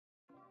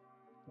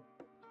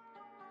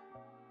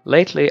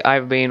Lately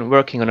I've been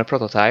working on a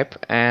prototype,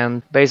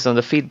 and based on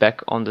the feedback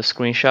on the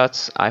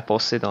screenshots I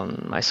posted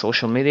on my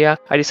social media,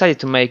 I decided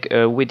to make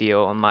a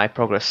video on my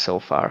progress so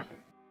far.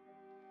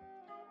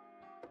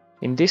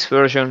 In this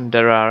version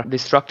there are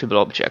destructible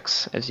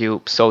objects, as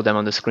you saw them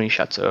on the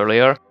screenshots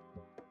earlier.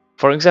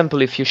 For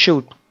example, if you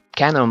shoot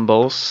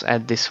cannonballs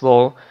at this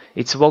wall,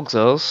 its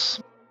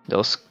voxels,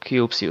 those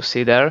cubes you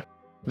see there,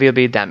 will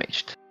be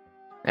damaged.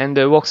 And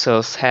the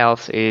voxels'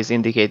 health is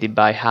indicated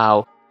by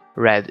how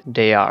red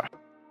they are.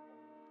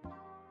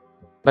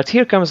 But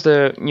here comes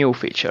the new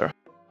feature.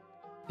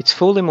 It's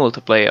fully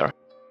multiplayer.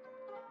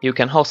 You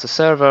can host a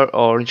server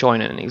or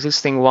join an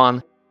existing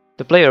one.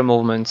 The player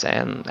movements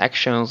and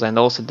actions and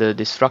also the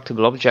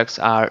destructible objects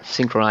are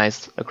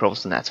synchronized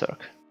across the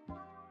network.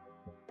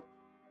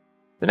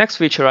 The next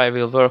feature I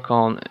will work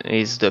on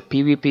is the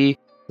PvP,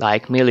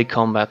 like melee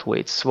combat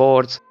with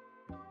swords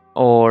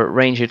or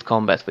ranged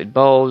combat with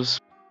bows.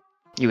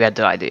 You get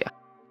the idea.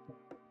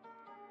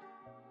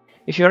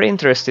 If you are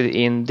interested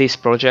in this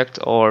project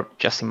or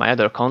just in my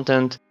other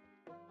content,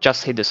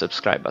 just hit the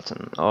subscribe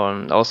button,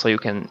 and also you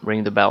can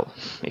ring the bell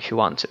if you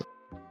want to.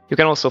 You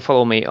can also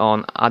follow me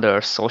on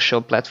other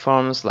social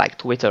platforms like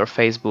Twitter,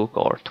 Facebook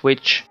or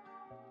Twitch,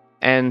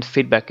 and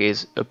feedback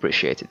is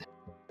appreciated.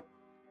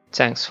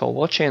 Thanks for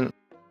watching,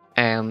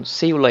 and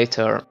see you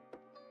later,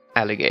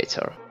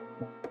 alligator.